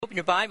Open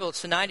your Bibles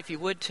tonight, if you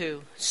would,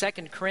 to 2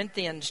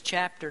 Corinthians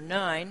chapter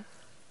 9.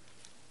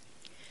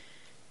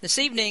 This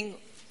evening,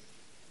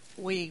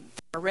 we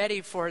are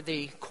ready for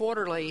the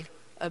quarterly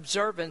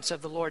observance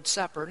of the Lord's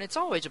Supper. And it's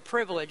always a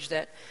privilege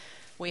that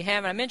we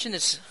have. And I mention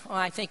this,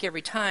 I think,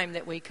 every time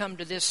that we come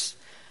to this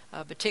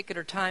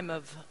particular time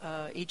of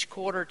each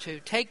quarter to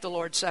take the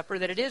Lord's Supper,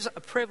 that it is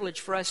a privilege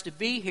for us to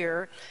be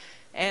here.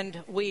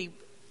 And we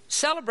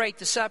celebrate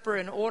the supper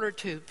in order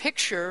to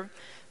picture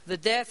the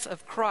death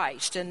of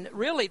Christ. And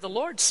really, the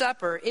Lord's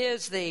Supper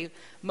is the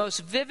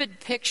most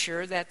vivid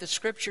picture that the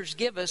Scriptures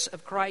give us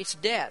of Christ's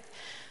death.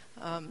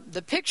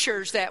 The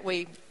pictures that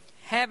we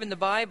have in the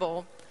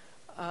Bible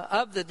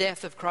of the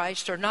death of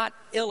Christ are not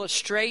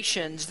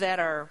illustrations that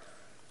are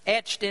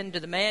etched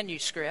into the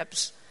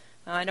manuscripts.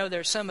 I know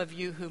there are some of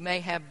you who may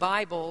have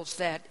Bibles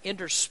that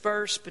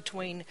intersperse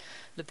between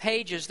the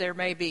pages. There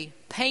may be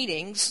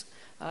paintings,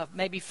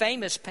 maybe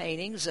famous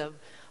paintings of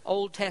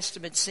Old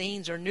Testament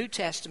scenes or New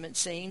Testament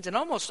scenes, and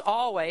almost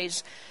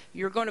always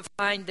you're going to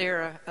find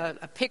there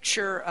a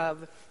picture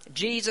of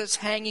Jesus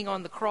hanging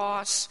on the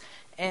cross,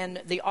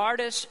 and the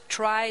artist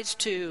tries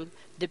to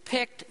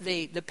depict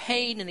the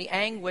pain and the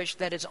anguish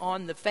that is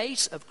on the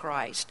face of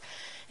Christ.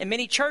 In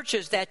many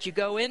churches that you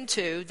go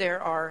into,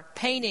 there are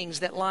paintings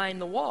that line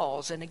the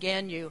walls, and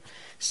again you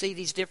see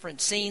these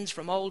different scenes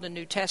from Old and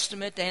New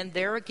Testament, and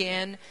there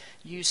again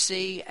you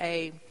see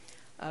a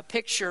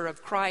picture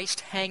of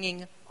Christ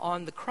hanging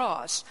on the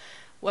cross.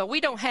 Well, we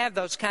don't have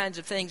those kinds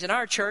of things in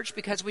our church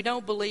because we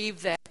don't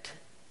believe that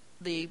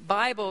the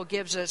Bible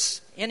gives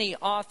us any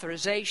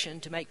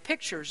authorization to make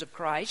pictures of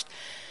Christ.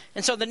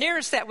 And so the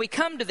nearest that we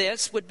come to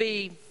this would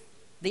be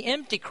the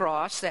empty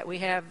cross that we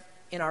have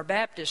in our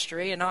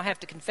baptistry. And I'll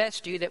have to confess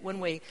to you that when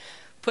we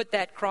put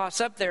that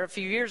cross up there a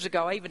few years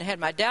ago, I even had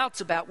my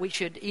doubts about we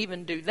should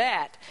even do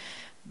that.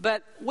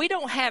 But we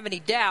don't have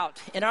any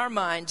doubt in our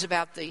minds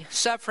about the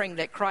suffering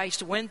that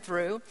Christ went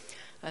through.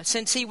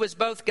 Since he was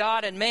both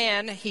God and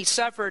man, he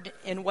suffered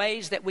in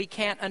ways that we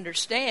can't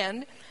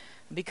understand.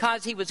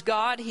 Because he was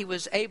God, he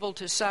was able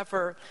to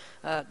suffer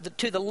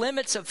to the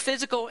limits of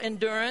physical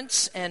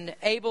endurance and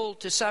able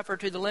to suffer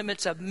to the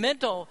limits of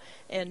mental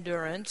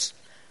endurance.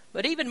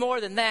 But even more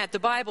than that, the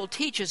Bible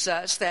teaches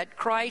us that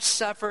Christ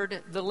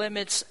suffered the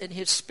limits in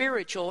his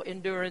spiritual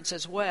endurance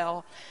as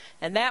well.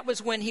 And that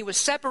was when he was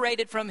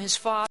separated from his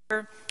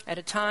Father at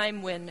a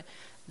time when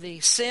the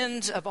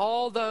sins of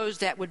all those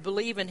that would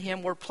believe in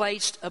him were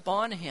placed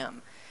upon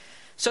him.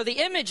 So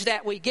the image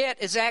that we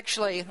get is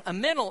actually a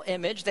mental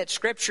image that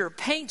Scripture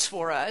paints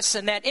for us,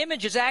 and that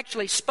image is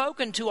actually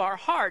spoken to our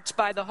hearts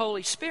by the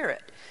Holy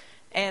Spirit.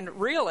 And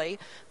really,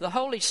 the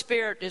Holy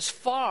Spirit is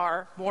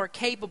far more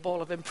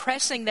capable of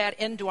impressing that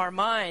into our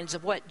minds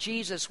of what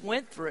Jesus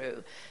went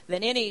through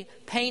than any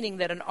painting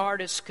that an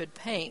artist could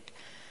paint.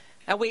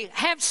 Now, we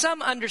have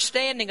some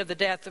understanding of the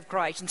death of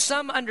Christ and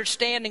some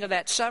understanding of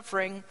that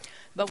suffering,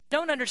 but we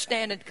don't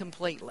understand it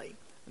completely.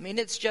 I mean,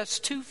 it's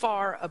just too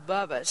far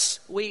above us.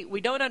 We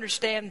don't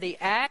understand the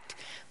act.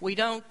 We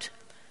don't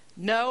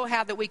know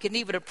how that we can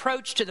even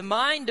approach to the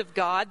mind of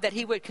God that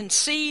he would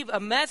conceive a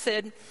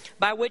method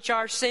by which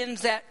our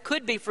sins that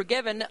could be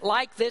forgiven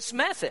like this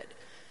method.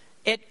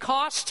 It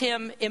cost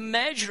him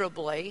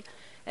immeasurably,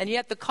 and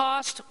yet the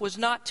cost was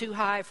not too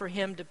high for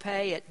him to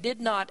pay. It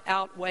did not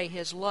outweigh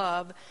his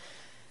love,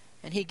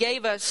 and he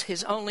gave us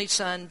his only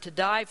Son to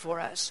die for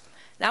us.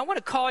 Now, I want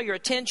to call your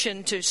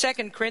attention to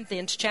 2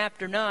 Corinthians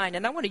chapter 9,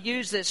 and I want to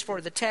use this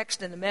for the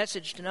text and the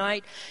message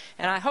tonight,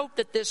 and I hope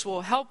that this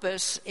will help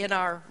us in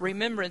our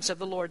remembrance of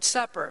the Lord's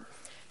Supper.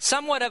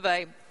 Somewhat of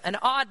an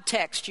odd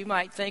text, you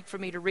might think, for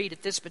me to read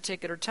at this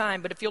particular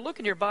time, but if you look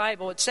in your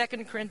Bible at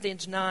 2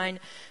 Corinthians 9,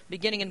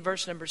 beginning in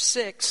verse number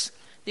 6,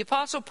 the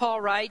Apostle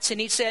Paul writes,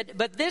 and he said,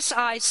 "But this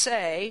I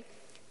say,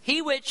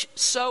 he which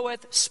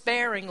soweth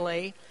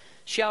sparingly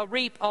shall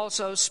reap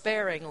also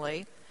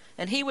sparingly,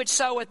 and he which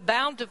soweth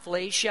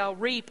bountifully shall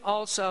reap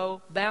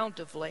also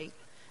bountifully.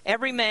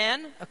 Every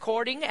man,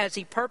 according as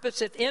he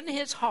purposeth in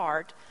his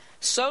heart,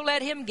 so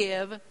let him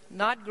give,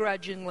 not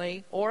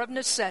grudgingly or of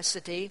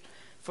necessity,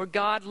 for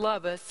God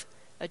loveth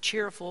a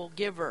cheerful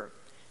giver."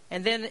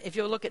 And then if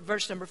you'll look at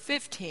verse number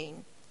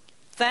 15,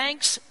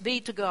 "Thanks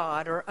be to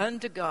God," or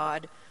unto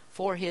God,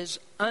 "for his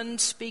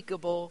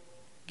unspeakable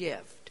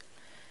gift."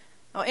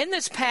 Now, in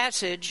this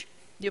passage,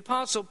 the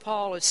Apostle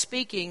Paul is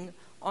speaking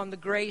on the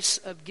grace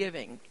of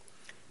giving.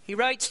 He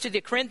writes to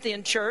the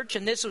Corinthian church,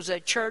 and this was a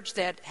church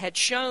that had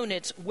shown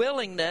its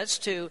willingness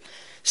to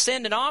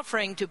send an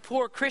offering to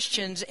poor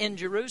Christians in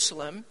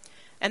Jerusalem.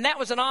 And that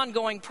was an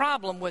ongoing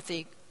problem with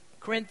the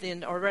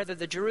Corinthian, or rather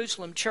the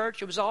Jerusalem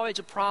church. It was always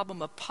a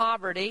problem of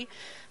poverty.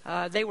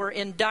 They were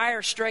in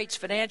dire straits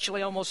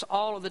financially almost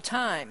all of the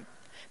time.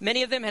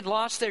 Many of them had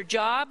lost their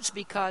jobs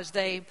because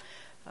they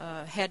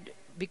had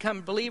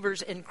become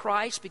believers in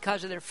Christ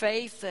because of their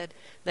faith, that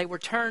they were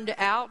turned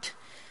out.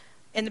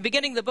 In the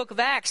beginning of the book of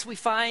Acts, we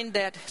find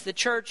that the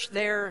church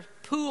there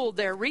pooled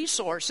their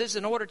resources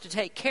in order to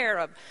take care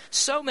of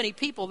so many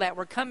people that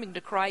were coming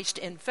to Christ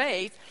in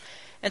faith.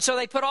 And so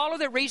they put all of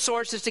their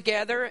resources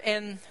together,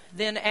 and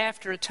then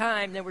after a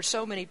time, there were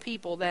so many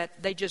people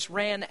that they just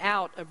ran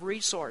out of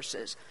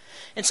resources.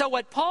 And so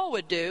what Paul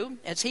would do,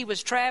 as he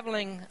was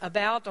traveling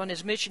about on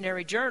his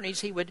missionary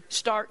journeys, he would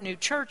start new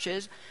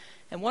churches.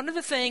 And one of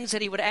the things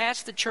that he would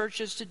ask the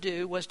churches to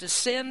do was to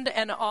send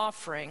an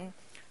offering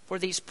for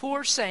these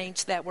poor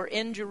saints that were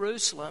in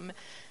Jerusalem,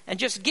 and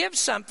just give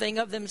something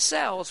of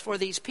themselves for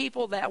these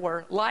people that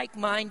were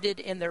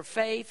like-minded in their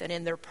faith and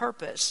in their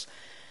purpose.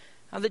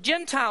 Now, the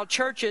Gentile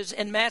churches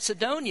in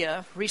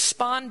Macedonia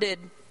responded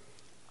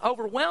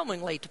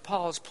overwhelmingly to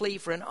Paul's plea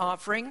for an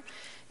offering.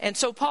 And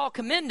so Paul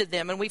commended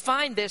them. And we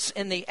find this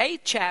in the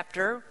 8th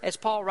chapter as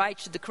Paul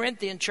writes to the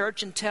Corinthian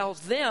church and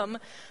tells them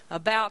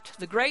about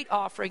the great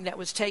offering that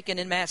was taken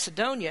in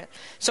Macedonia.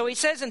 So he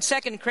says in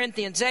 2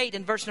 Corinthians 8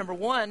 in verse number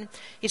 1,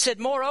 he said,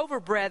 "Moreover,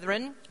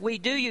 brethren, we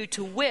do you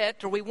to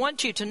wit, or we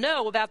want you to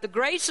know about the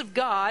grace of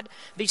God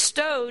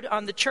bestowed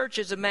on the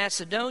churches of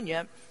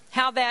Macedonia,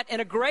 how that in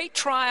a great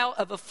trial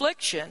of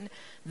affliction,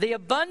 the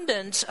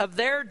abundance of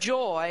their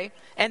joy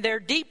and their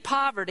deep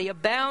poverty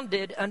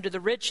abounded under the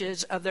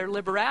riches of their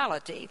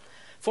liberality.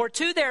 For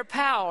to their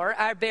power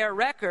I bear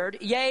record,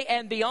 yea,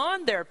 and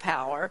beyond their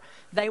power,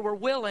 they were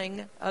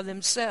willing of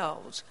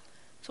themselves."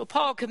 So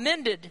Paul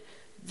commended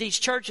these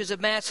churches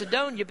of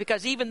Macedonia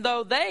because even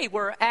though they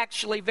were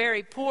actually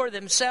very poor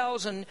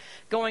themselves and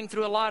going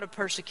through a lot of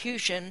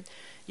persecution,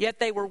 yet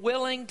they were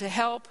willing to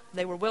help,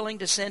 they were willing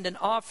to send an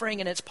offering,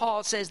 and as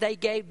Paul says, they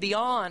gave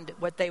beyond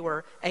what they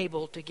were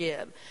able to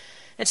give.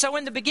 And so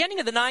in the beginning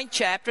of the 9th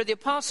chapter, the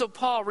Apostle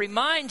Paul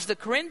reminds the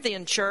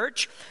Corinthian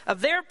church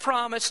of their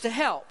promise to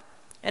help.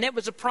 And it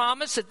was a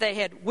promise that they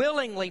had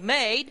willingly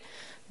made,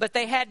 but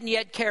they hadn't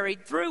yet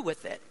carried through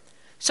with it.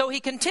 So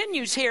he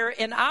continues here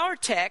in our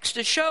text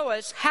to show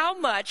us how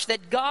much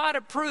that God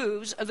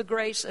approves of the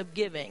grace of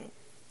giving.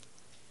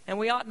 And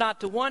we ought not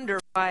to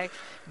wonder why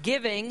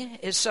giving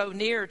is so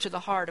near to the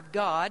heart of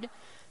God,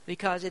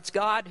 because it's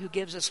God who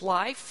gives us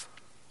life.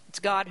 It's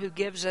God who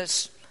gives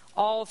us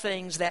all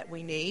things that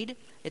we need.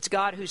 It's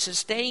God who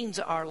sustains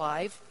our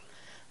life.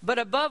 But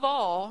above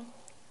all,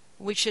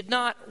 we should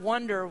not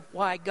wonder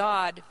why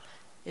God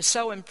is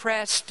so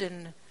impressed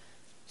and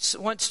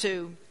wants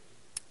to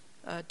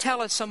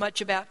tell us so much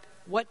about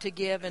what to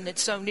give, and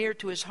it's so near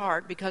to his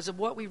heart because of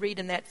what we read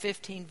in that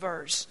 15th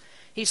verse.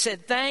 He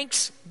said,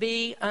 "Thanks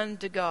be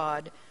unto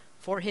God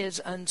for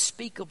his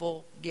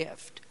unspeakable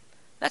gift."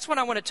 That's what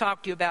I want to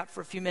talk to you about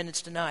for a few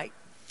minutes tonight.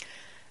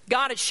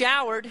 God has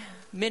showered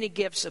many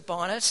gifts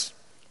upon us.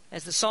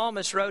 As the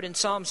psalmist wrote in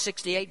Psalm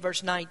 68,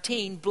 verse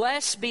 19,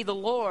 "Blessed be the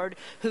Lord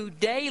who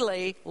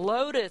daily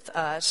loadeth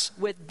us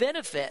with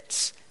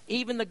benefits,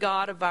 even the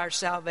God of our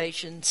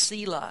salvation,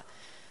 Selah."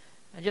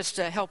 And just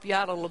to help you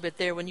out a little bit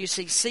there, when you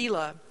see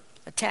Selah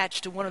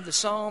attached to one of the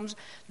Psalms,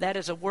 that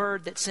is a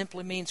word that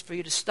simply means for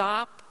you to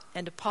stop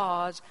and to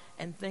pause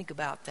and think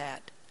about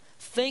that.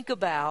 Think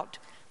about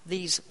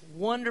these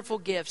wonderful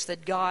gifts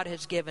that God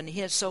has given.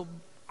 He has so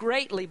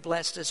greatly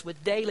blessed us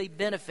with daily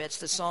benefits,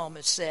 the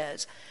psalmist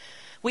says.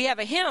 We have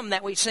a hymn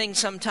that we sing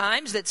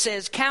sometimes that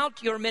says,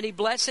 "Count your many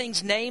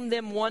blessings, name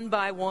them one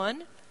by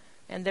one."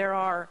 And there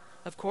are,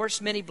 of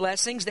course, many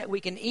blessings that we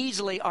can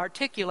easily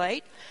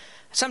articulate.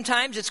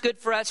 Sometimes it's good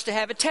for us to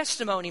have a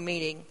testimony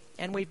meeting.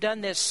 And we've done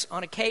this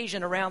on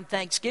occasion around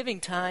Thanksgiving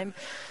time,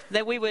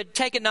 that we would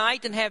take a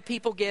night and have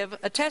people give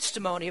a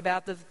testimony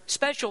about the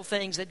special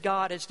things that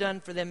God has done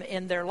for them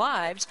in their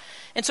lives.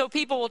 And so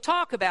people will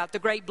talk about the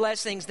great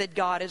blessings that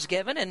God has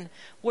given, and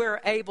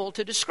we're able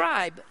to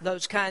describe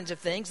those kinds of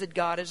things that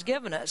God has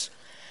given us.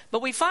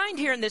 But we find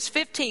here in this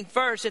 15th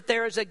verse that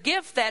there is a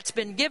gift that's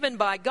been given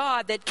by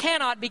God that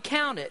cannot be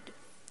counted.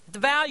 The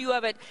value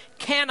of it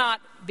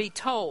cannot be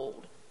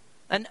told.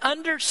 An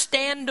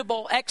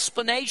understandable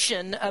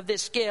explanation of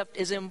this gift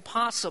is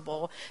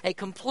impossible. A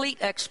complete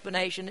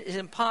explanation is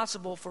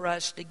impossible for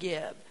us to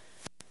give.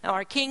 Now,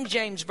 our King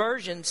James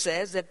Version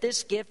says that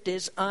this gift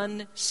is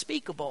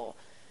unspeakable.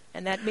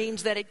 And that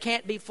means that it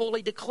can't be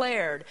fully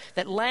declared,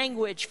 that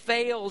language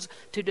fails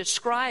to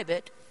describe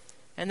it.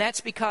 And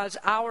that's because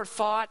our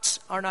thoughts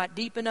are not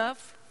deep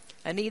enough,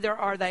 and neither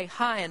are they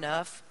high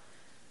enough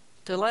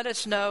to let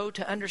us know,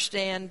 to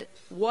understand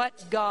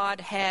what God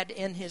had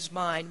in his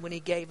mind when he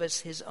gave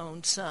us his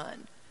own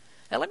son.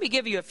 Now let me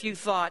give you a few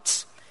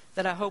thoughts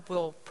that I hope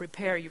will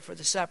prepare you for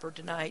the supper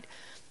tonight.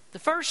 The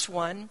first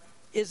one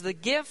is the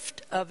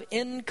gift of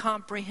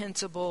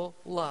incomprehensible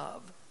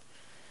love.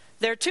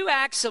 There are two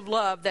acts of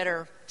love that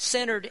are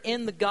centered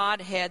in the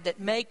Godhead that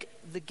make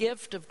the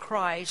gift of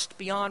Christ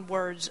beyond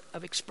words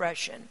of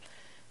expression.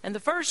 And the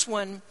first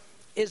one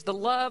is the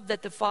love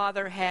that the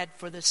Father had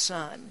for the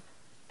Son.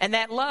 And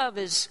that love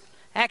is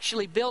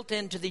actually built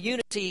into the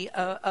unity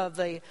of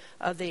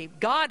the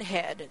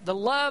Godhead. The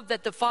love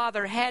that the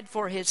Father had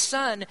for his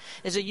Son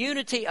is a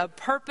unity of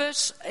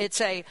purpose. It's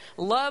a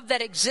love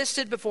that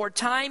existed before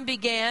time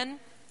began.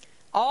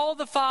 All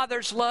the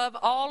Father's love,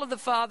 all of the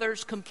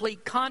Father's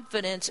complete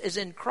confidence is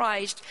in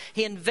Christ.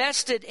 He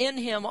invested in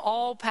him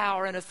all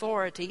power and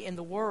authority in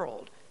the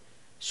world.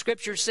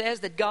 Scripture says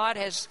that God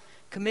has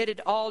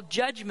committed all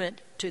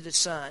judgment to the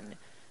Son.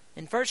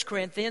 In 1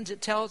 Corinthians,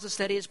 it tells us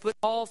that he has put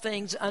all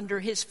things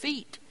under his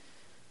feet.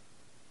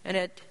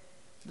 And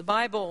the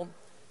Bible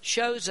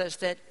shows us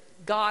that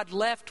God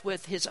left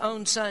with his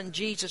own Son,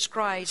 Jesus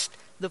Christ,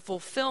 the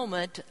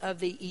fulfillment of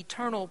the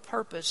eternal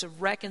purpose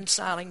of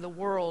reconciling the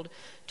world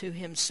to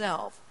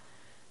himself.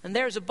 And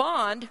there's a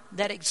bond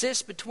that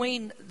exists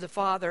between the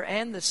Father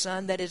and the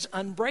Son that is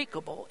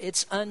unbreakable.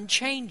 It's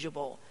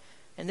unchangeable.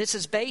 And this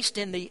is based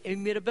in the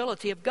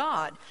immutability of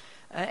God.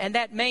 And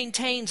that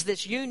maintains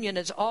this union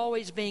as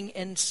always being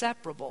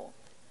inseparable.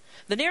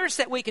 The nearest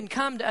that we can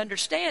come to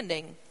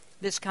understanding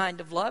this kind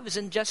of love is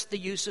in just the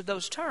use of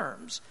those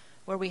terms,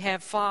 where we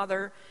have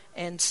Father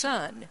and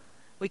Son.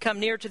 We come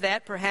near to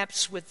that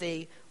perhaps with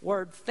the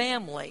word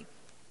family.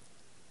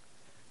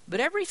 But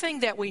everything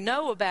that we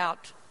know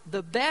about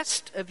the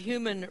best of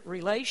human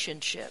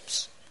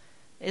relationships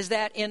is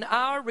that in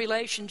our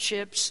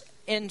relationships,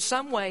 in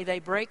some way they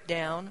break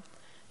down,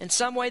 in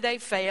some way they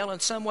fail, in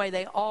some way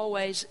they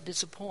always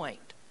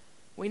disappoint.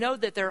 We know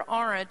that there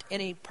aren't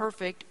any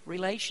perfect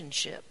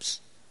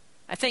relationships.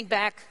 I think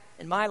back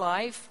in my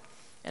life,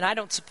 and I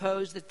don't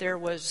suppose that there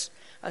was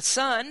a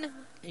son,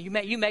 you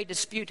may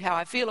dispute how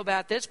I feel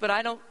about this, but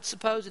I don't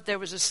suppose that there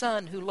was a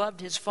son who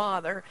loved his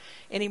father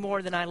any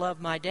more than I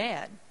love my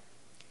dad.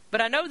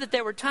 But I know that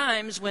there were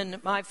times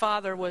when my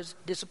father was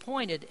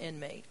disappointed in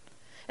me.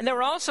 And there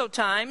were also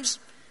times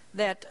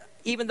that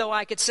even though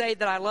I could say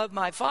that I loved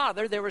my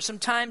father, there were some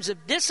times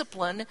of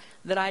discipline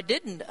that I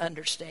didn't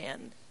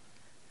understand.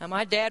 Now,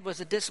 my dad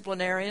was a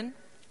disciplinarian,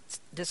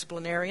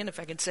 if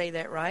I can say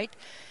that right,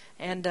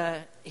 and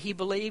he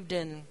believed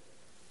in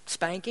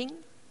spanking.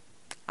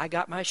 I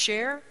got my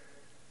share.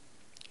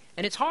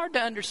 And it's hard to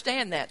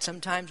understand that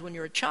sometimes when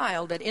you're a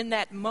child, that in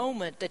that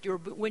moment that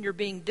when you're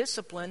being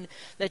disciplined,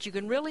 that you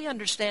can really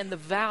understand the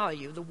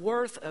value, the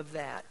worth of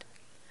that.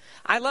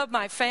 I love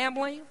my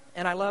family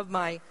and I love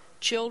my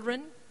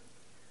children.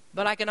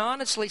 But I can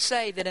honestly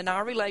say that in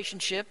our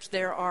relationships,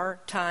 there are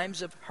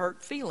times of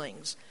hurt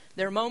feelings.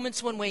 There are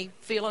moments when we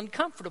feel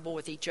uncomfortable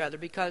with each other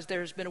because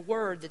there's been a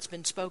word that's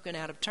been spoken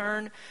out of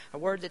turn, a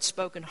word that's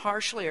spoken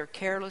harshly or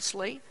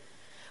carelessly.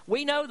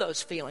 We know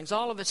those feelings.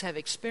 All of us have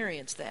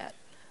experienced that.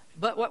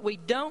 But what we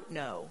don't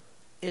know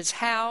is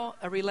how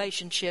a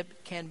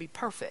relationship can be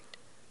perfect.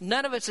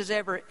 None of us has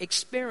ever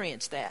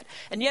experienced that.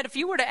 And yet if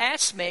you were to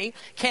ask me,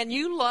 can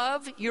you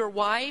love your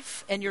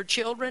wife and your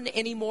children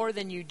any more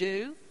than you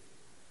do?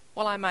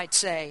 Well, I might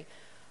say,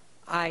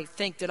 I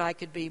think that I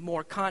could be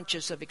more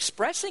conscious of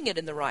expressing it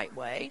in the right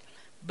way,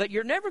 but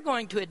you're never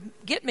going to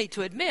get me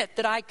to admit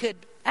that I could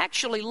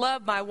actually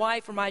love my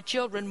wife or my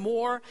children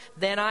more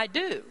than I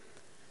do.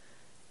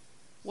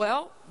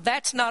 Well,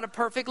 that's not a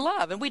perfect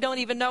love, and we don't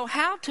even know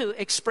how to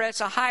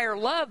express a higher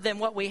love than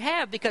what we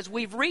have because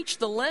we've reached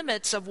the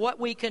limits of what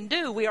we can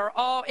do. We are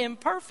all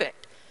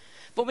imperfect.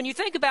 But when you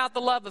think about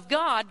the love of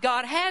God,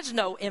 God has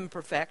no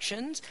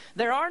imperfections.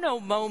 There are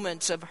no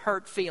moments of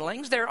hurt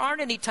feelings. There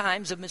aren't any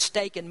times of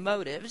mistaken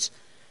motives.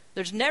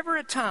 There's never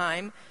a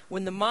time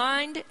when the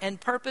mind and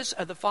purpose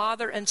of the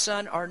Father and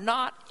Son are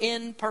not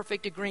in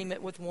perfect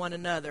agreement with one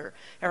another.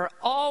 They are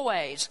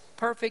always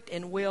perfect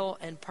in will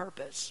and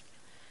purpose.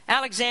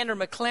 Alexander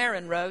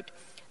Maclaren wrote,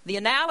 "The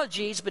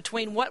analogies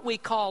between what we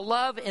call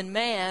love in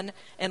man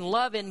and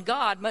love in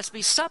God must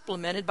be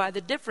supplemented by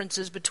the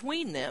differences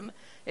between them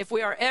if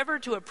we are ever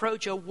to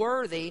approach a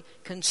worthy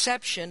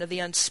conception of the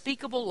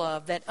unspeakable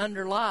love that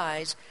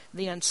underlies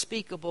the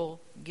unspeakable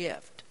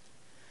gift."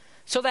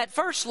 So that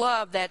first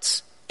love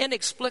that's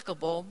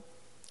inexplicable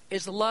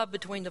is the love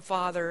between the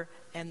Father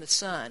and the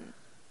Son.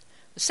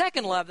 The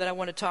second love that I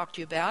want to talk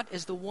to you about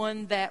is the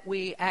one that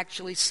we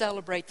actually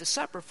celebrate the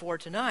supper for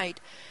tonight,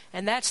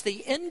 and that's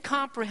the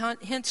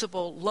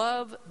incomprehensible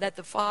love that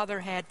the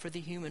Father had for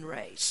the human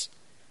race.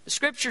 The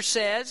Scripture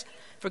says,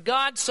 "For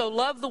God so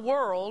loved the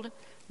world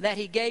that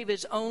he gave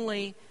his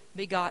only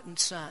begotten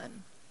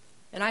Son."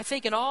 And I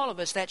think in all of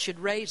us that should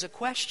raise a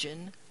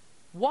question,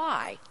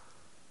 why?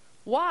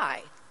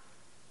 Why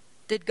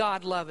did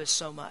God love us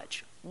so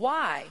much?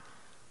 Why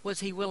was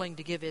he willing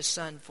to give his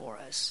Son for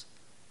us?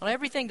 Well,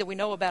 everything that we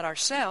know about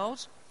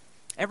ourselves,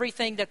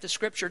 everything that the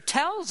Scripture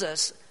tells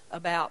us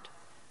about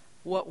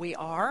what we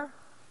are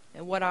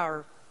and what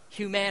our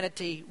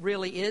humanity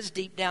really is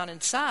deep down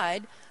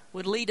inside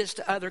would lead us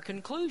to other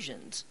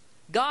conclusions.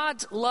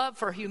 God's love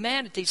for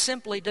humanity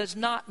simply does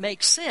not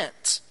make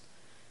sense.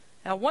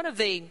 Now, one of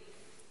the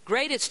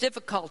greatest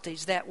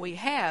difficulties that we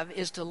have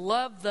is to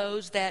love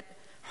those that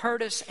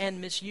hurt us and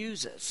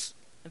misuse us.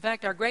 In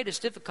fact, our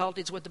greatest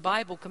difficulty is what the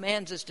Bible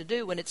commands us to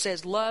do when it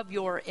says, "Love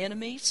your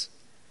enemies."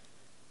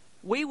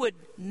 We would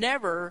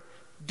never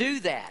do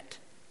that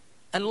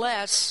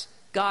unless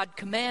God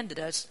commanded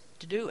us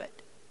to do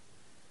it.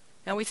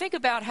 Now, we think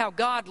about how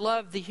God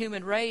loved the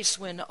human race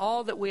when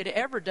all that we had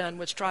ever done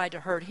was try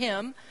to hurt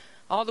him.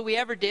 All that we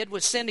ever did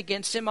was sin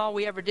against him. All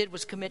we ever did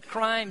was commit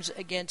crimes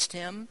against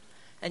him.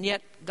 And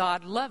yet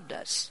God loved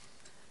us.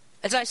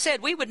 As I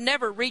said, we would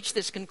never reach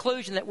this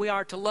conclusion that we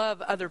are to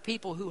love other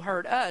people who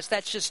hurt us.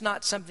 That's just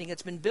not something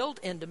that's been built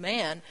into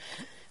man.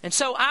 And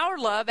so our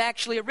love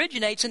actually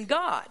originates in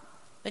God.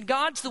 And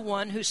God's the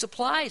one who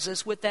supplies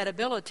us with that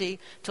ability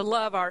to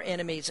love our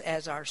enemies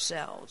as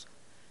ourselves.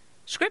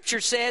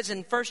 Scripture says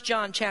in 1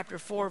 John chapter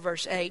 4,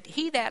 verse 8,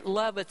 "He that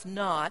loveth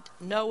not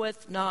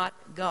knoweth not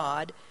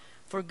God,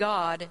 for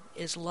God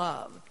is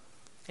love."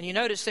 And you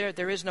notice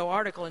there is no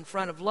article in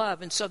front of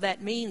love, and so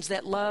that means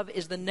that love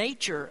is the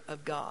nature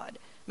of God.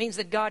 It means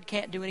that God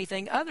can't do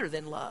anything other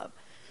than love.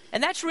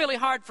 And that's really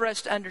hard for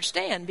us to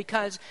understand,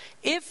 because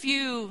if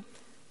you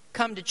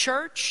come to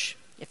church,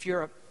 if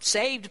you're a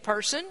saved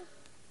person,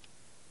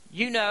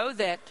 you know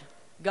that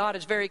God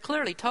has very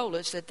clearly told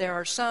us that there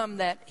are some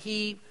that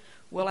He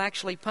will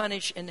actually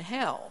punish in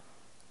hell.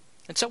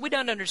 And so we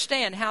don't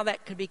understand how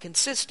that can be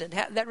consistent.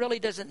 That really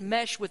doesn't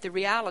mesh with the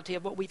reality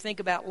of what we think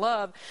about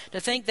love,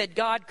 to think that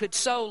God could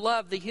so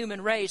love the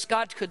human race,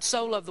 God could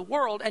so love the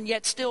world, and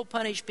yet still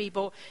punish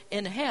people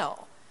in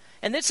hell.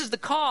 And this is the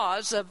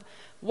cause of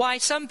why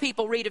some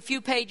people read a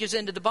few pages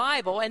into the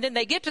Bible, and then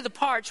they get to the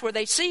parts where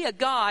they see a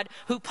God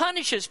who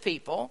punishes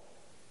people,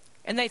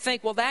 and they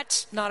think, well,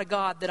 that's not a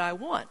God that I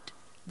want.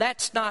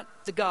 That's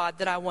not the God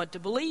that I want to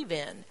believe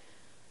in.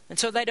 And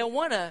so they don't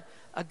want a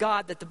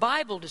God that the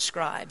Bible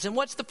describes. And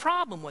what's the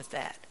problem with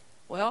that?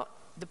 Well,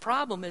 the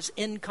problem is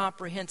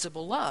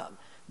incomprehensible love.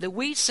 That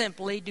we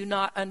simply do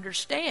not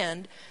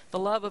understand the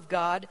love of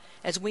God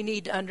as we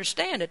need to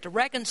understand it, to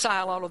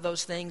reconcile all of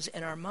those things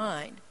in our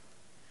mind.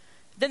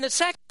 Then the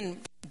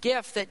second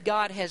gift that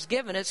God has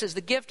given us is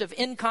the gift of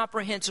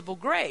incomprehensible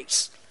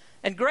grace.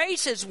 And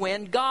grace is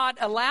when God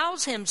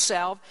allows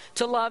Himself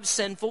to love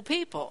sinful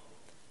people.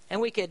 And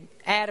we could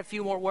add a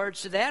few more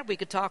words to that. We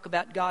could talk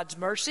about God's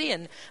mercy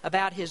and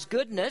about His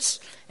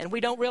goodness. And we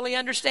don't really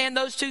understand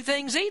those two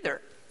things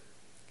either.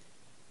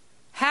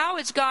 How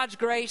is God's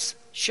grace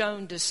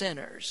shown to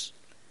sinners?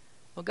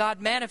 Well,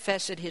 God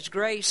manifested His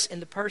grace in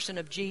the person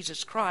of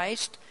Jesus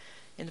Christ.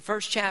 In the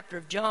first chapter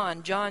of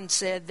John, John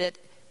said that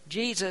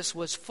Jesus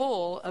was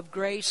full of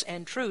grace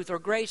and truth, or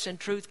grace and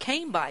truth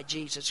came by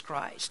Jesus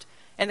Christ.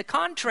 And the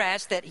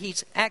contrast that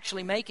he's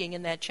actually making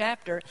in that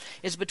chapter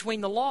is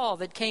between the law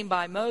that came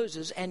by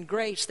Moses and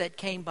grace that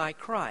came by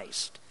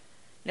Christ.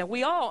 Now,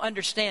 we all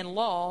understand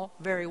law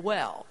very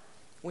well.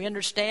 We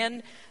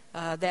understand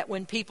that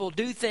when people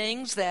do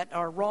things that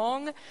are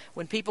wrong,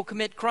 when people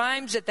commit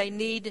crimes, that they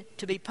need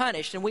to be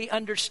punished. And we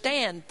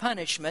understand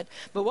punishment,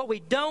 but what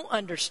we don't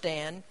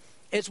understand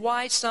is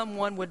why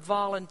someone would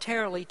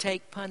voluntarily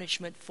take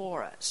punishment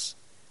for us.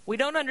 We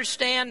don't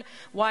understand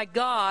why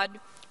God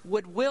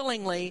would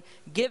willingly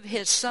give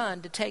His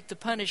Son to take the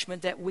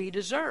punishment that we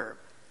deserve.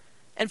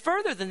 And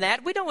further than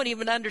that, we don't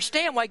even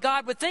understand why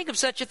God would think of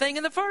such a thing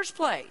in the first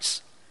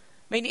place.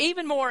 I mean,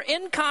 even more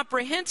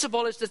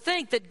incomprehensible is to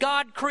think that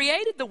God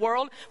created the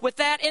world with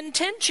that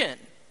intention.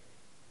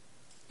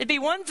 It'd be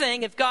one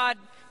thing if God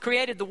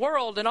created the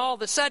world and all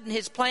of a sudden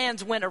His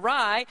plans went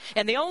awry,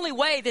 and the only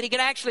way that He could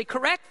actually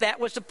correct that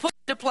was to put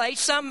into place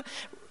some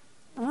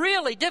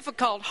really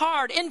difficult,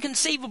 hard,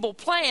 inconceivable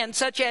plan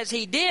such as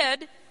He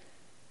did.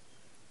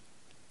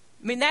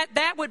 I mean,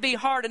 that would be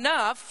hard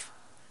enough,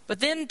 but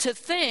then to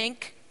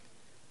think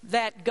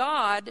that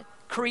God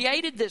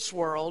created this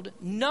world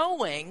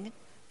knowing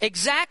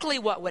exactly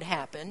what would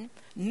happen,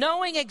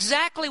 knowing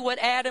exactly what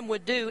Adam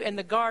would do in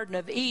the Garden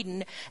of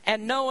Eden,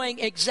 and knowing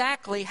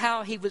exactly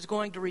how He was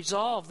going to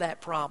resolve that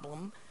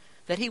problem,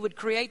 that He would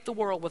create the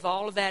world with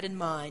all of that in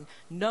mind,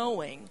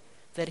 knowing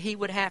that He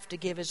would have to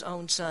give His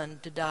own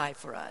Son to die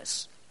for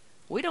us.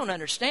 We don't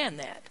understand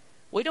that.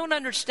 We don't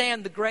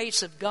understand the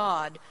grace of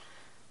God,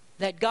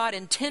 that God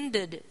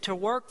intended to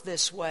work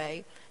this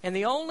way, and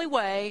the only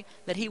way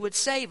that He would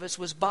save us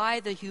was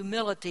by the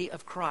humility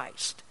of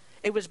Christ.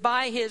 It was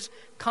by His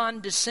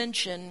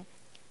condescension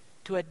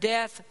to a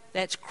death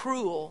that's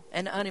cruel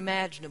and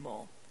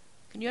unimaginable.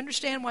 Can you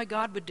understand why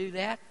God would do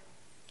that?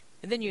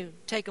 And then you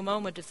take a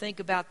moment to think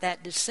about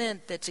that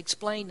descent that's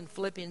explained in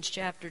Philippians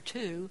chapter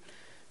 2,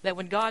 that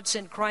when God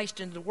sent Christ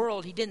into the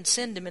world, He didn't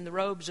send Him in the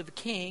robes of a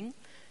king.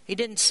 He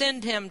didn't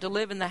send Him to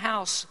live in the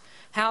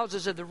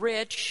houses of the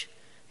rich.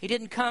 He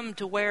didn't come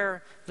to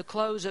wear the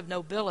clothes of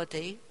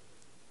nobility.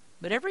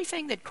 But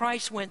everything that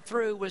Christ went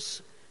through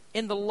was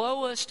in the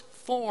lowest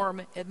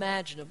form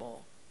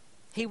imaginable.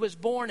 He was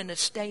born in a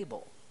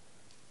stable.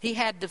 He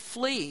had to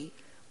flee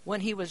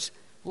when he was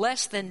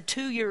less than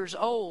 2 years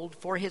old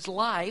for his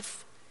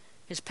life.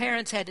 His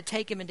parents had to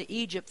take him into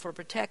Egypt for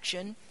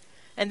protection.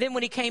 And then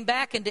when he came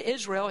back into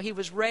Israel, he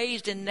was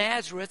raised in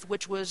Nazareth,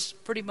 which was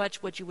pretty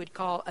much what you would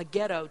call a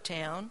ghetto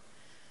town.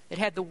 It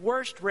had the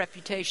worst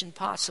reputation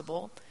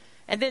possible.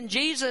 And then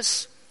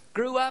Jesus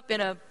grew up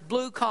in a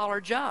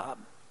blue-collar job.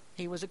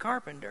 He was a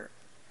carpenter.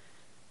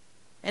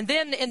 And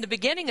then in the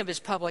beginning of His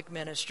public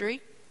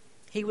ministry,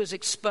 He was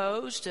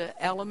exposed to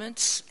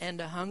elements and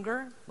to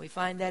hunger. We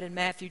find that in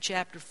Matthew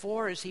chapter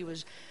 4 as He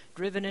was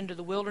driven into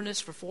the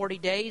wilderness for 40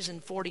 days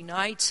and 40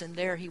 nights, and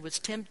there He was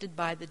tempted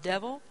by the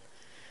devil.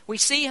 We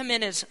see Him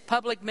in His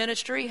public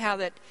ministry, how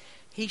that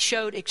He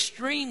showed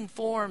extreme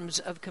forms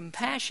of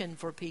compassion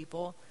for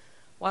people,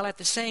 while at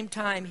the same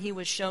time He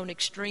was shown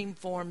extreme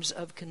forms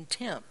of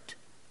contempt.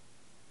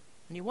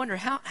 And you wonder,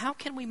 how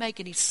can we make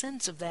any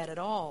sense of that at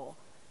all?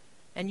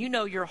 And you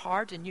know your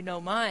heart and you know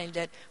mine,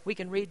 that we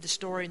can read the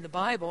story in the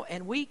Bible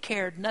and we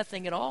cared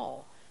nothing at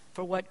all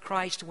for what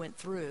Christ went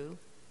through,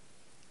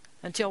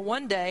 until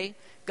one day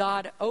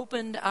God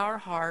opened our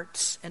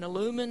hearts and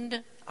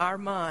illumined our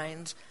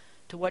minds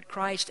to what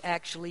Christ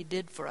actually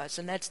did for us.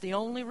 And that's the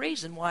only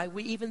reason why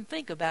we even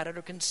think about it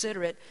or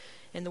consider it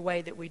in the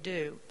way that we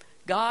do.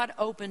 God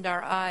opened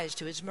our eyes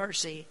to His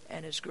mercy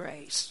and His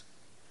grace.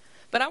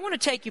 But I want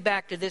to take you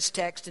back to this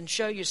text and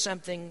show you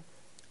something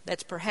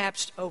that's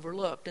perhaps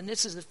overlooked. And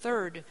this is the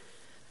third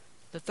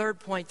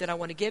point that I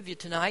want to give you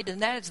tonight,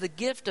 and that is the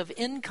gift of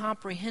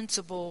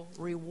incomprehensible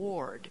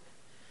reward.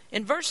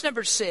 In verse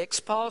number 6,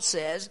 Paul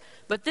says,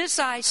 "But this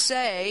I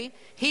say,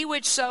 he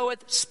which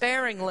soweth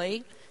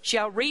sparingly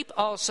shall reap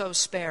also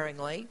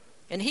sparingly,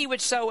 and he which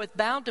soweth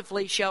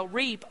bountifully shall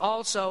reap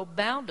also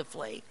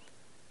bountifully."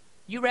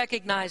 You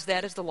recognize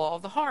that as the law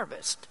of the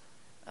harvest.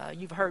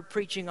 You've heard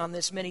preaching on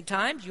this many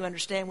times. You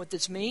understand what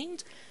this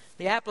means.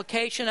 The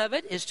application of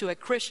it is to a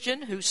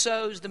Christian who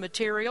sows the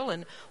material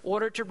in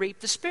order to reap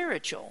the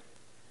spiritual.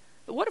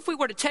 But what if we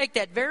were to take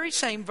that very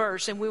same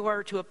verse and we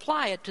were to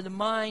apply it to the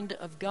mind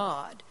of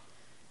God?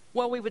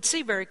 Well, we would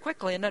see very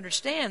quickly and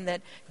understand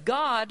that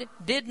God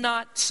did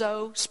not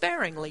sow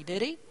sparingly,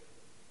 did He?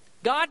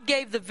 God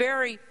gave the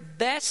very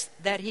best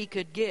that He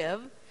could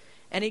give,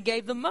 and He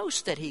gave the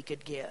most that He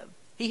could give.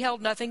 He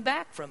held nothing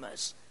back from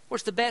us. Of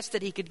course, the best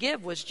that He could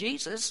give was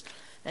Jesus,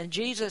 and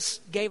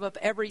Jesus gave up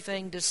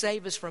everything to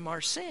save us from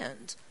our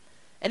sins.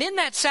 And in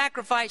that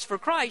sacrifice for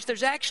Christ,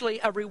 there's actually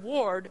a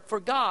reward for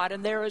God,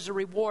 and there is a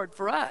reward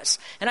for us.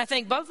 And I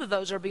think both of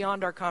those are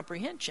beyond our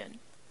comprehension.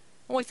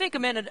 When we think a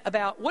minute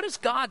about what is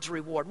God's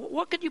reward,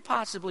 what could you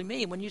possibly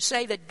mean when you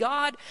say that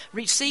God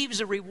receives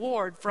a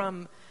reward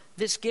from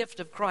this gift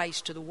of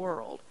Christ to the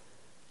world?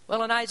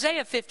 Well, in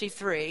Isaiah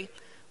 53,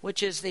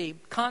 which is the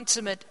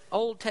consummate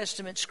Old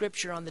Testament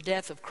scripture on the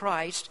death of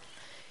Christ,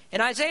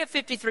 in Isaiah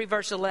 53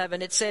 verse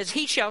 11, it says,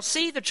 "He shall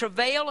see the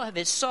travail of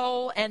his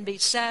soul and be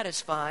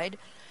satisfied.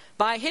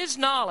 By his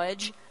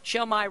knowledge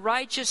shall my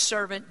righteous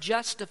servant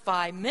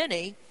justify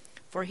many,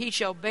 for he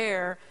shall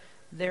bear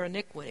their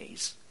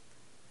iniquities."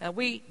 Now,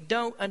 we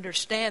don't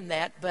understand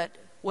that, but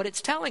what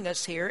it's telling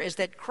us here is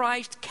that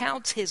Christ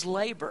counts His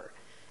labor,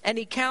 and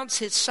He counts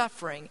His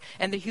suffering,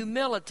 and the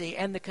humility,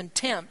 and the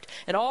contempt,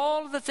 and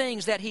all of the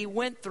things that He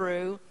went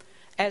through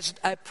as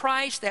a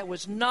price that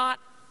was not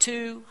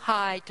too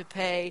high to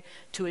pay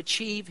to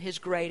achieve His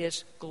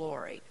greatest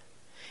glory.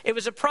 It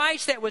was a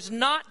price that was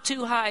not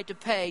too high to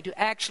pay to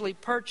actually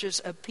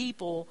purchase a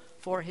people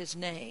for His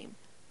name.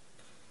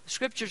 The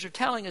Scriptures are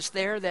telling us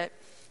there that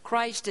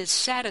Christ is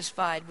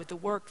satisfied with the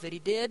work that He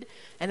did,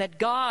 and that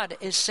God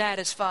is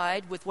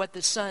satisfied with what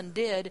the Son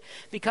did,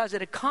 because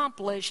it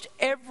accomplished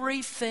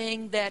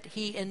everything that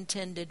He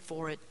intended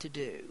for it to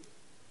do.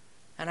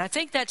 And I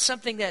think that's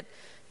something that,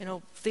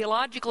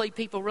 theologically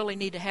people really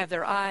need to have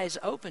their eyes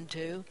open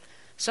to.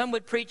 Some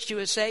would preach to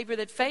a Savior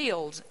that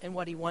fails in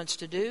what He wants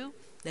to do,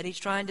 that He's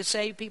trying to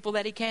save people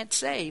that He can't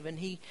save, and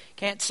He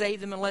can't save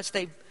them unless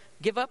they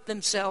give up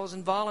themselves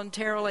and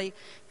voluntarily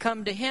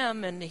come to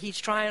Him, and He's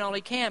trying all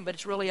He can, but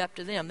it's really up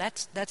to them.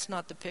 That's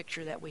not the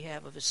picture that we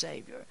have of a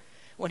Savior.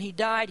 When He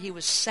died, He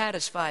was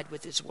satisfied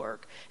with His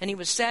work. And He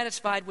was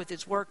satisfied with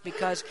His work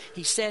because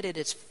He said it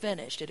is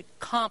finished. It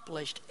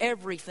accomplished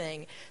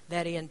everything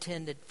that He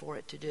intended for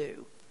it to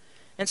do.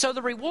 And so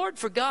the reward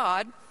for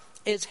God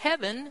is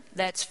heaven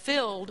that's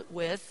filled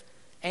with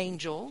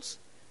angels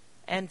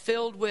and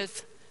filled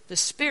with the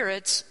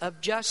spirits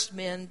of just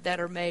men that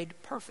are made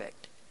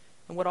perfect.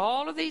 And what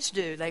all of these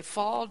do, they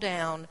fall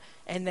down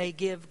and they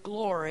give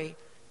glory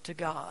to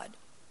God.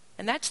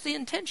 And that's the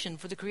intention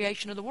for the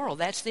creation of the world.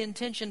 That's the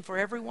intention for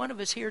every one of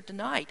us here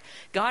tonight.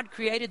 God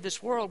created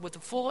this world with the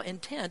full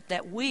intent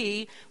that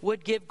we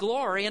would give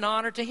glory and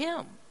honor to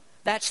Him.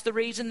 That's the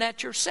reason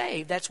that you're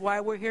saved. That's why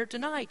we're here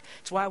tonight.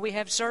 It's why we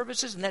have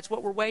services, and that's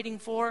what we're waiting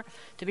for,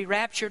 to be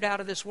raptured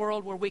out of this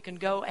world where we can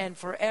go and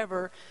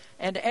forever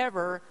and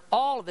ever,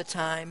 all of the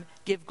time,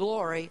 give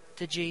glory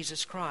to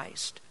Jesus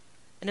Christ.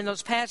 And in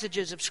those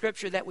passages of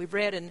Scripture that we've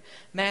read in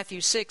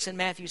Matthew 6 and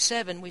Matthew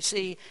 7,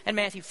 and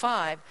Matthew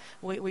 5,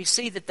 we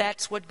see that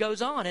that's what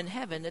goes on in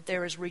heaven, that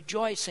there is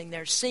rejoicing,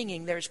 there's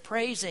singing, there's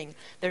praising,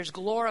 there's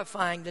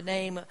glorifying the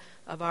name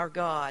of our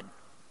God.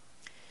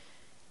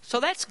 So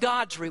that's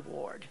God's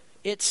reward.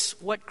 It's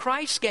what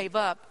Christ gave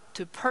up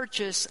to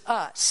purchase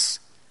us,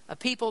 a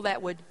people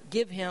that would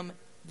give Him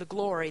the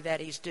glory that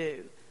He's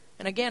due.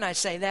 And again, I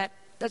say that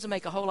doesn't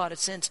make a whole lot of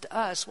sense to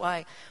us,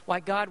 why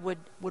God would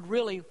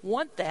really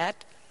want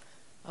that,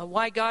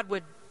 why God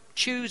would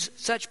choose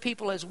such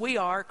people as we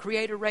are,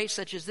 create a race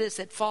such as this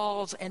that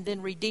falls and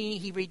then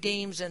He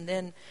redeems and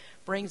then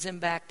brings them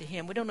back to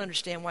Him. We don't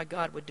understand why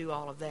God would do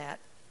all of that.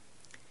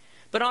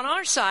 But on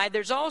our side,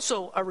 there's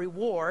also a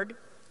reward,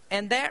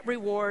 and that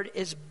reward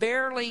is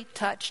barely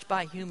touched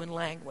by human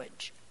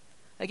language.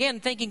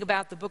 Again, thinking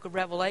about the book of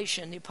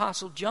Revelation, the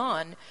Apostle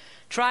John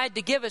tried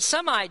to give us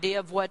some idea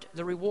of what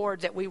the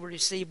reward that we will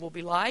receive will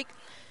be like.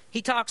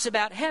 He talks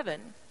about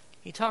heaven.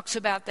 He talks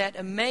about that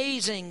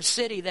amazing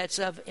city that's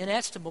of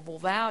inestimable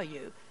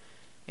value.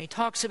 He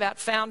talks about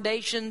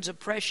foundations of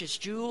precious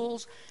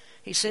jewels.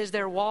 He says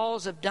there are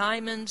walls of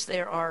diamonds.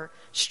 There are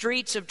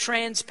streets of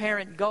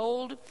transparent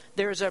gold.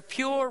 There is a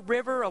pure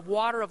river of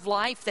water of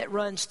life that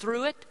runs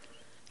through it.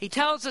 He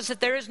tells us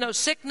that there is no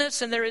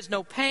sickness and there is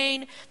no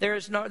pain. There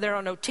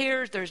are no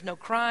tears. There is no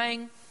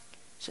crying.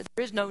 So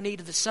there is no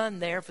need of the sun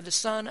there, for the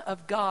Son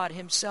of God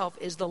himself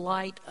is the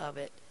light of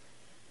it.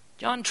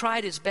 John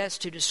tried his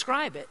best to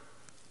describe it,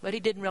 but he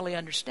didn't really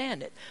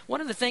understand it.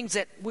 One of the things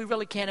that we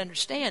really can't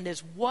understand is,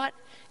 what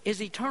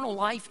is eternal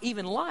life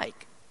even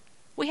like?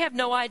 We have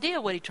no idea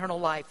what eternal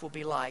life will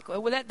be like.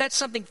 Well, that's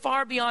something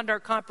far beyond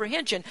our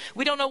comprehension.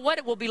 We don't know what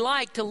it will be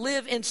like to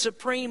live in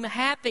supreme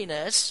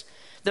happiness,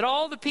 that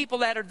all the people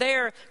that are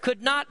there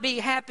could not be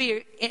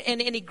happy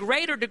in any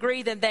greater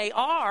degree than they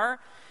are.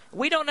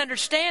 We don't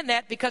understand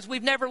that because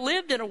we've never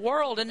lived in a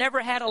world and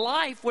never had a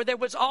life where there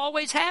was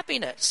always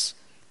happiness.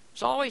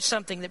 There's always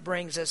something that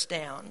brings us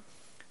down.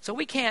 So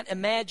we can't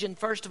imagine,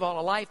 first of all,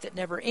 a life that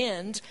never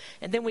ends,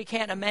 and then we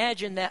can't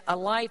imagine that a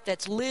life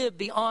that's lived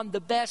beyond the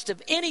best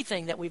of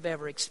anything that we've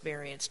ever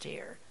experienced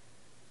here.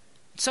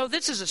 So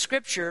this is a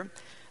scripture,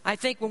 I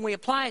think, when we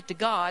apply it to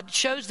God,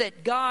 shows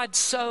that God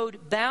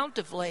sowed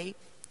bountifully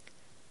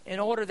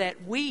in order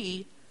that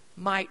we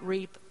might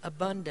reap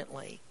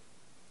abundantly.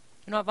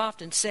 You know, I've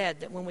often said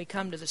that when we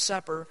come to the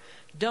supper,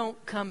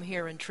 don't come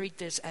here and treat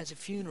this as a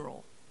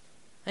funeral.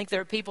 I think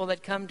there are people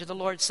that come to the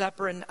Lord's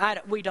Supper, and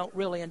we don't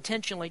really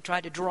intentionally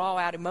try to draw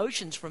out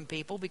emotions from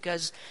people,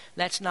 because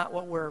that's not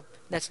what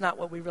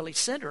we really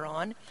center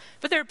on.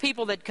 But there are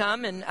people that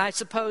come, and I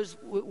suppose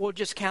we'll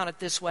just count it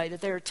this way,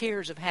 that there are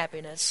tears of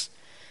happiness.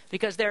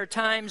 Because there are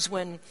times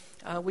when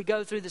we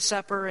go through the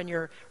supper and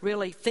you're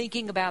really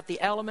thinking about the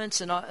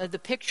elements and the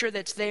picture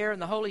that's there, and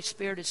the Holy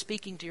Spirit is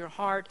speaking to your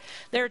heart.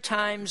 There are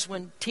times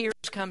when tears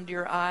come to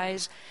your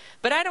eyes.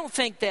 But I don't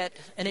think that,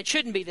 and it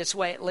shouldn't be this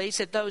way at least,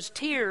 that those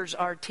tears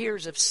are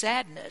tears of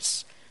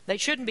sadness. They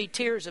shouldn't be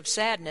tears of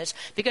sadness,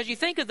 because you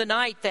think of the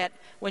night that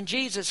when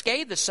Jesus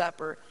gave the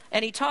supper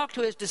and he talked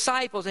to his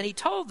disciples and he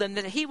told them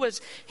that he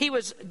was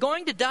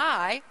going to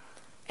die.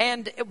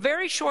 And a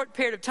very short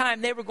period of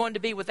time they were going to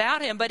be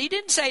without him. But he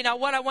didn't say, now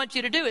what I want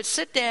you to do is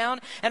sit down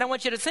and I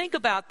want you to think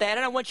about that,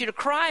 and I want you to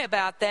cry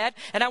about that,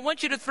 and I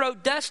want you to throw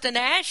dust and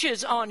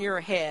ashes on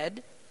your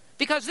head,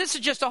 because this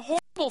is just a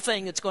horrible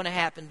thing that's going to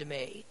happen to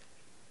me.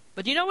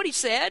 But you know what he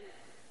said?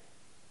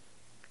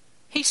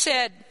 He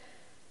said,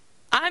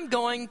 I'm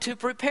going to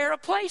prepare a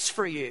place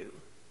for you.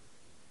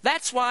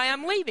 That's why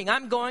I'm leaving.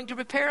 I'm going to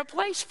prepare a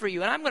place for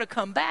you. And I'm going to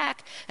come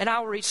back, and I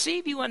will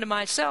receive you unto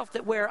myself,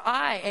 that where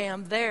I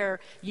am, there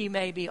ye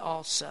may be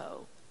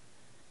also.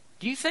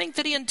 Do you think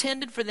that he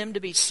intended for them to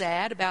be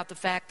sad about the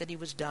fact that he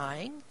was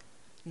dying?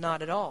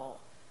 Not at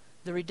all.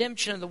 The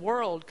redemption of the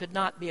world could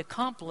not be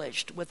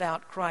accomplished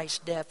without Christ's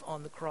death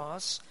on the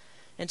cross.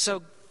 And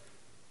so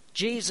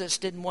Jesus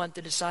didn't want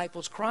the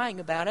disciples crying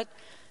about it.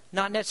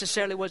 Not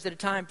necessarily was it a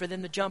time for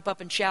them to jump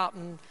up and shout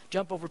and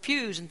jump over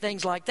pews and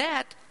things like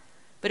that.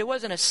 But it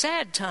wasn't a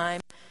sad time.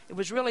 It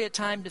was really a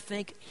time to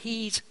think,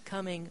 he's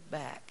coming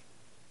back.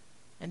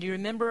 And do you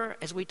remember,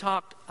 as we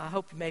talked, I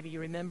hope maybe you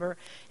remember,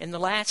 in the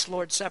last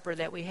Lord's Supper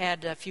that we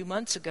had a few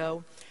months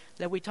ago,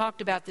 that we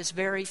talked about this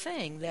very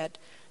thing, that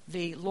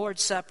the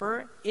Lord's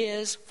Supper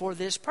is for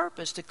this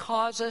purpose, to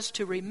cause us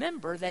to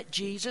remember that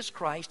Jesus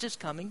Christ is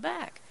coming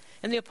back.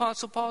 And the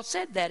Apostle Paul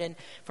said that in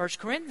 1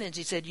 Corinthians.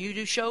 He said, you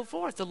do show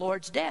forth the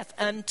Lord's death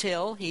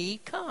until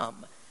he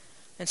come.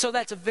 And so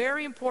that's a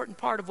very important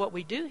part of what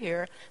we do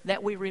here,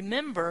 that we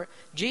remember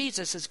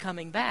Jesus is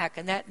coming back,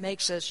 and that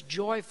makes us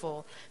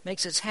joyful,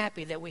 makes us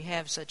happy that we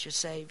have such a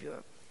Savior.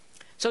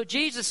 So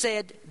Jesus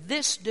said,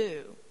 this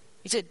do.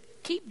 He said,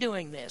 keep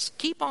doing this.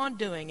 Keep on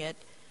doing it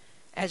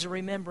as a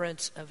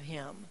remembrance of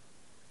him.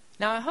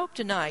 Now I hope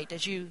tonight,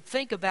 as you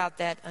think about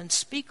that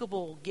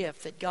unspeakable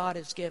gift that God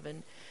has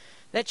given,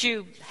 that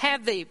you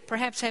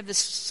perhaps have this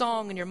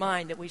song in your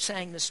mind that we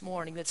sang this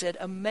morning that said,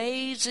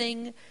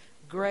 amazing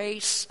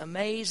grace,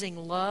 amazing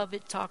love,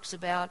 it talks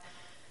about.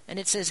 And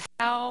it says,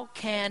 how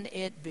can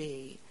it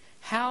be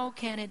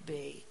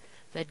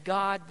that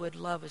God would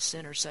love a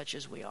sinner such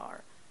as we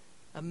are?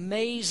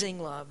 Amazing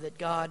love that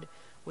God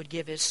would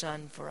give his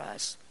Son for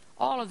us.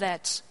 All of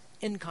that's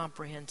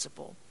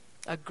incomprehensible.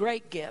 A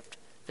great gift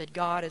that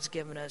God has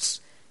given us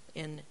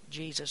in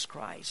Jesus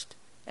Christ.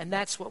 And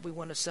that's what we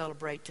want to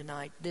celebrate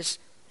tonight. This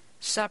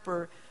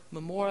supper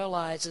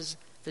memorializes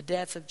the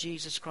death of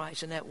Jesus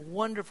Christ and that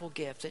wonderful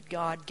gift that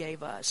God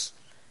gave us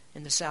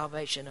in the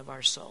salvation of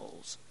our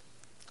souls.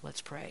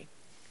 Let's pray.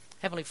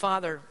 Heavenly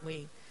Father,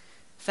 we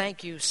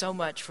thank you so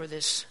much for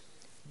this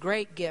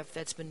great gift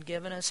that's been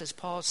given us, as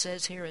Paul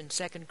says here in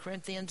 2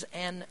 Corinthians,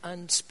 an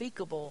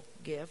unspeakable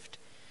gift.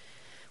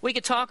 We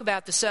could talk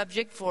about the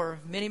subject for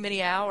many,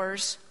 many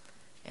hours,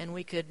 and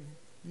we could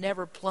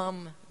never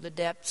plumb the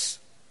depths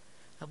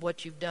of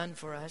what you've done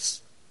for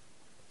us.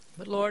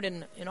 But Lord,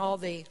 in all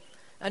the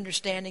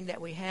understanding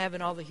that we have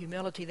and all the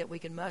humility that we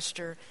can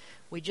muster,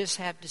 we just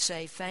have to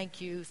say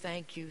thank you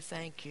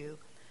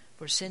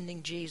for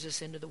sending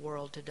Jesus into the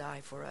world to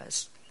die for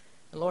us.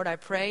 And Lord, I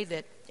pray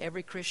that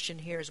every Christian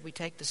here, as we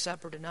take the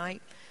supper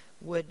tonight,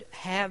 would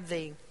have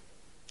the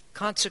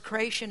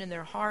consecration in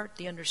their heart,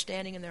 the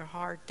understanding in their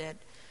heart that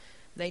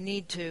they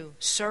need to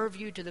serve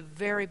you to the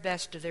very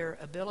best of their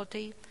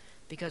ability,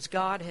 because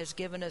God has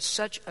given us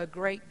such a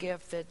great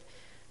gift that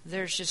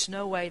there's just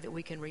no way that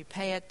we can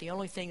repay it. The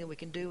only thing that we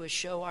can do is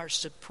show our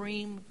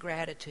supreme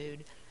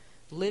gratitude,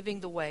 living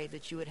the way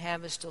that you would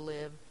have us to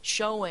live,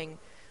 showing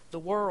the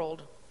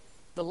world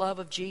the love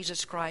of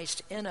Jesus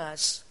Christ in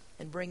us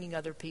and bringing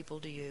other people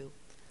to you.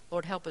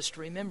 Lord, help us to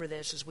remember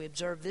this as we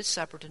observe this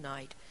supper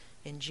tonight.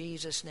 In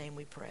Jesus' name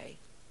we pray.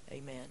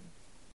 Amen.